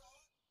island.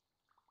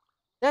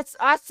 That's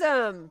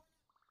awesome.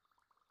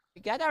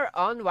 We got our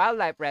own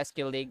wildlife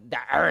rescue league.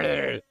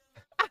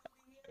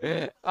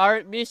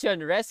 Our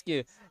mission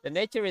rescue the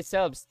nature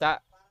reserve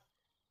staff.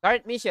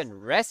 Current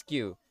mission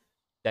rescue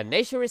the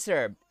nature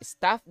reserve.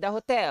 Staff the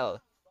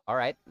hotel. All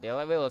right, we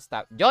will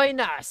stop. Join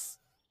us.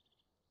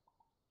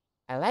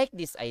 I like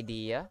this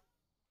idea.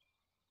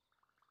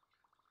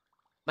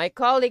 My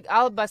colleague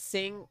Alba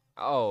Singh.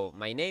 Oh,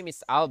 my name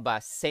is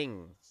Alba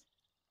Singh.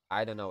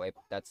 I don't know if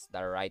that's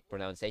the right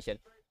pronunciation.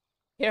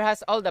 Here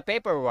has all the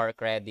paperwork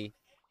ready.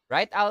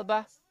 Right,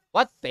 Alba?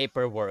 What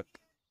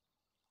paperwork?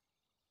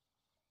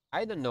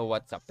 I don't know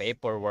what the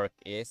paperwork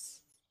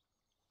is.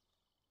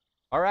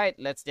 All right,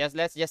 let's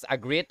just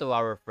agree to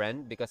our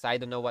friend because I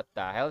don't know what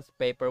the hell's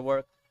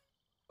paperwork.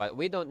 But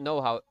we don't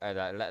know how.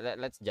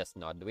 Let's just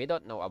nod. We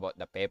don't know about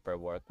the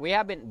paperwork. We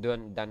haven't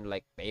done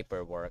like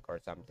paperwork or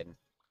something.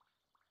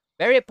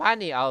 Very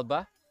funny,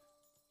 Alba.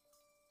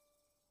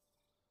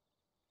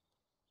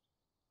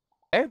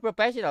 Very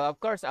professional. Of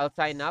course, I'll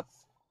sign up.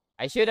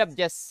 I should have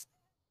just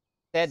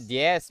said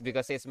yes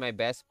because he's my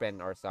best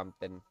friend or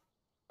something.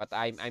 But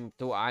I'm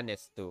too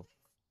honest to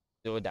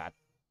do that.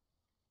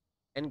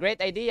 And great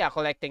idea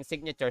collecting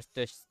signatures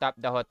to stop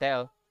the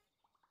hotel.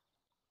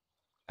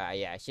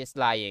 Yeah, she's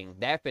lying.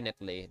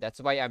 Definitely. That's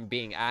why I'm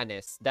being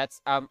honest. That's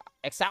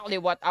exactly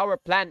what our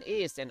plan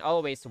is and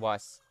always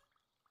was.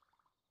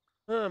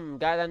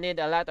 Gotta need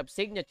a lot of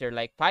signature,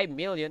 like 5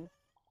 million.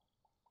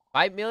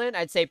 5 million?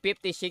 I'd say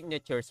 50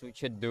 signatures we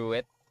should do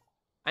it.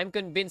 I'm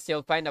convinced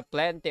you'll find a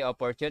plenty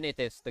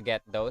opportunities to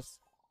get those.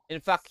 In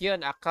fact,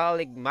 yun, a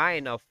colleague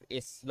mine of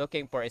is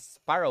looking for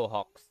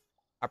sparrowhawks.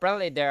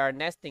 Apparently, there are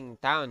nesting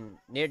town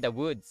near the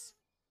woods.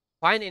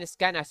 Find and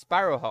scan a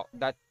sparrowhawk.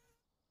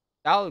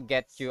 That'll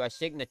get you a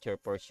signature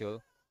for sure.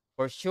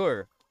 For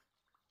sure.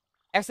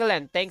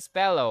 Excellent. Thanks,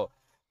 fellow.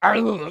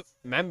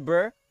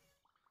 Member,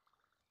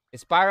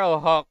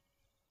 sparrowhawk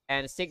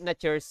and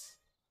signatures.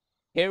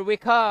 Here we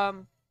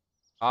come.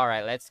 All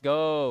right, let's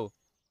go.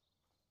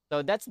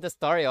 So that's the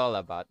story all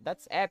about.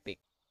 That's epic.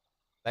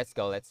 Let's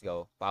go, let's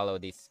go. Follow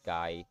this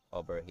guy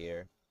over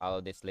here. Follow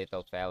this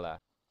little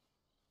fella.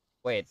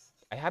 Wait,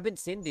 I haven't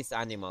seen these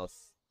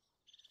animals.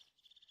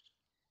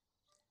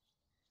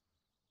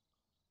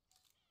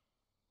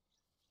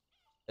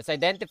 Let's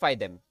identify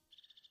them.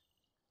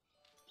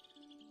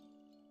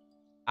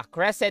 A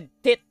crested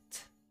tit.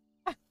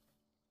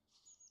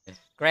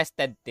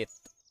 Crested tit.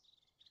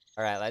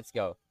 All right, let's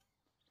go.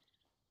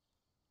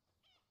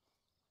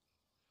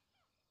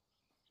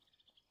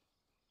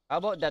 How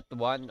about that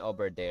one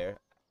over there?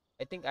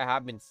 I think I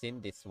haven't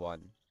seen this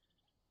one.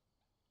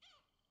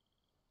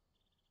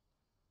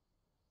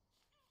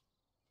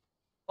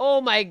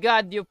 Oh my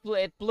god,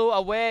 it flew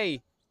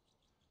away.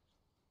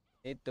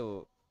 Need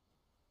to.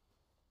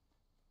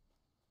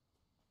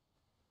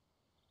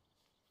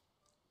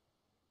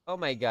 Oh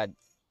my god.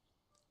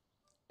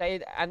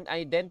 It's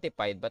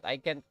unidentified, but I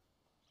can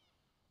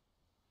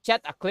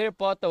chat a clear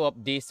photo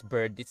of this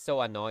bird. It's so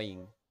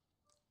annoying.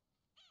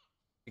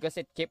 Because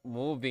it kept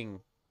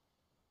moving.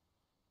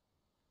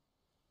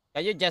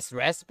 Can you just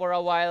rest for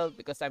a while?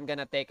 Because I'm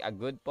gonna take a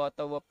good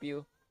photo of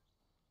you.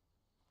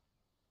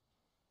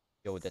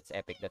 Yo, that's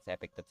epic, that's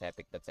epic, that's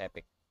epic, that's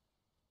epic.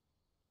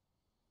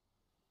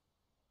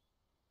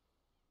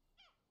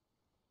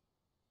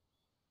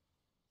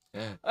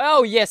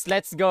 Oh, yes,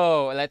 let's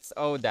go. Let's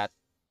owe that.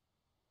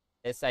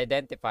 Let's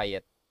identify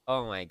it.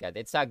 Oh my god,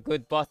 it's a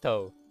good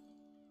photo.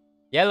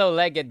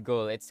 Yellow-legged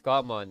gull, it's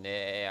common.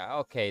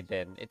 Okay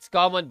then. It's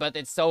common, but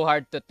it's so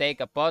hard to take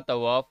a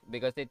photo of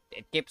because it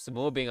keeps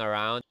moving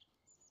around.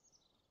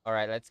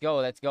 Alright, let's go,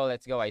 let's go,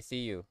 let's go. I see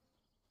you.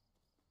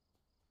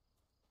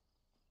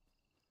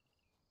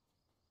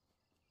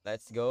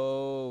 Let's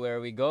go. Where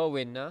are we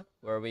going, huh?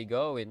 Where are we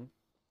going?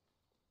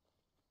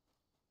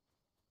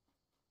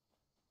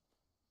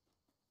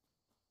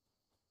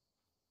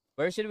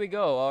 Where should we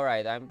go?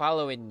 Alright, I'm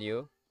following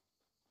you.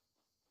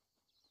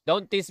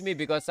 Don't tease me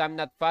because I'm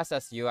not fast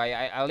as you.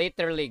 I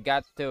literally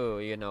got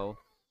to,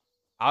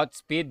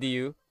 outspeed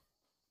you.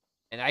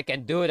 And I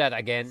can do that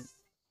again.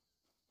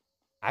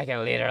 I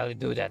can literally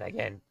do that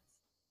again.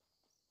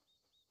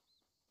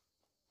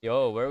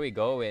 Yo, where we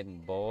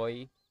going,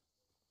 boy?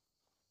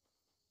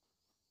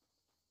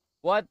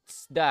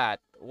 What's that?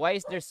 Why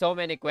is there so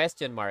many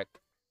question mark?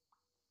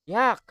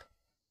 Yuck!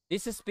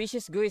 This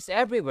suspicious goo is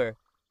everywhere.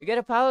 We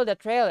gotta follow the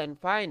trail and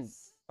find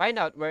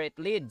out where it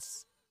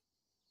leads.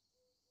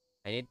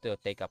 I need to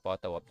take a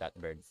photo of that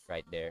bird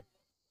right there.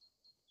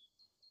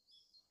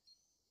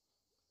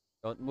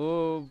 Don't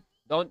move.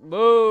 Don't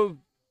move.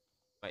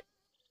 Wait.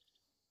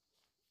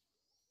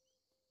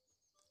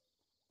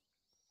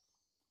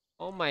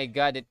 Oh my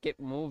god, it kept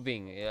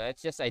moving.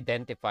 Let's just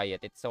identify it.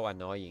 It's so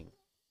annoying.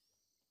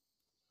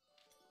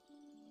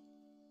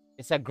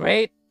 It's a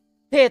great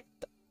tit.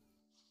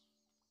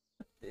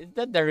 Is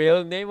that the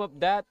real name of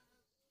that?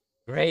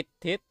 Great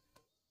tit?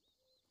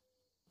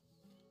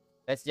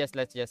 Let's just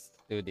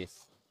do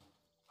this.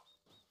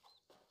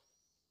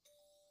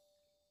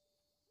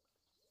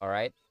 All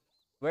right.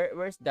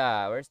 Where's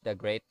the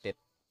great tit?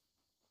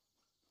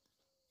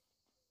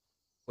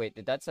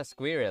 Wait, that's a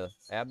squirrel.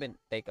 I haven't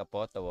take a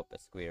photo of a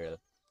squirrel.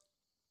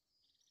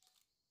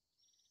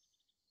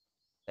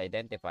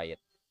 Identify it.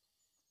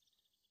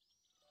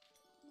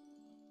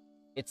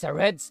 It's a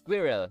red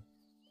squirrel.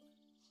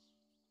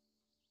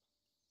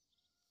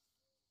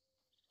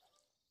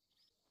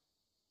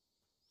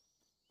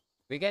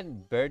 We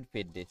can bird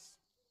feed this.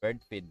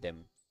 Bird feed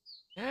them.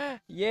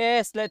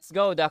 Yes, let's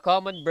go. The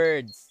common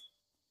birds.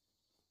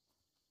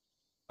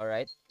 All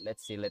right.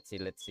 Let's see. Let's see.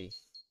 Let's see.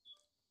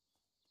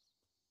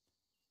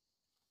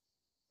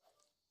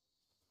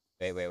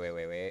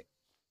 Wait.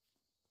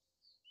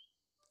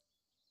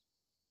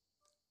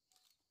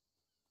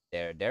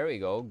 There we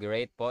go.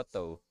 Great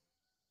photo.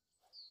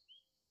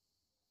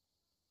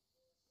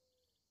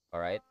 All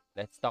right.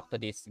 Let's talk to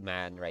this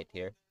man right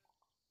here.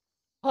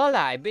 Hola,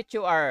 I bet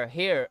you are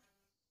here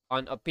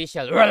on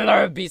official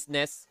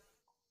business.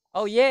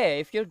 Oh yeah,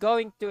 if you're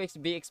going to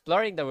be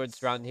exploring the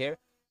woods around here,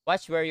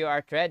 watch where you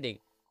are treading.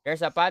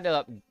 There's a puddle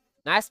of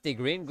nasty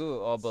green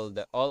goo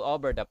all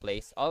over the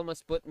place.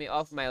 Almost put me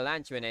off my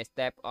lunch when I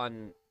stepped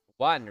on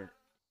one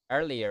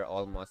earlier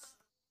almost.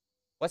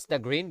 What's the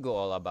green goo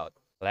all about?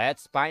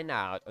 Let's find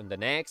out on the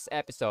next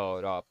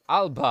episode of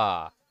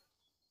Alba,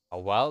 a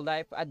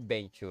wildlife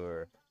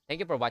adventure.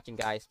 Thank you for watching,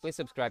 guys. Please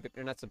subscribe. If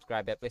you're not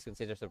subscribed yet, please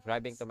consider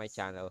subscribing to my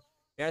channel. If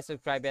you're not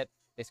subscribed yet,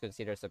 please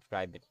consider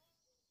subscribing.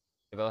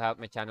 It will help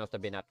my channel to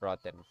be not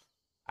rotten.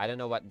 I don't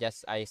know what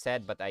just I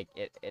said, but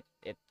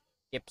it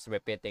keeps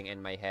repeating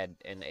in my head,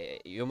 and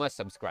you must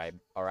subscribe.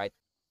 All right.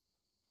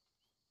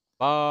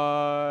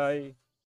 Bye.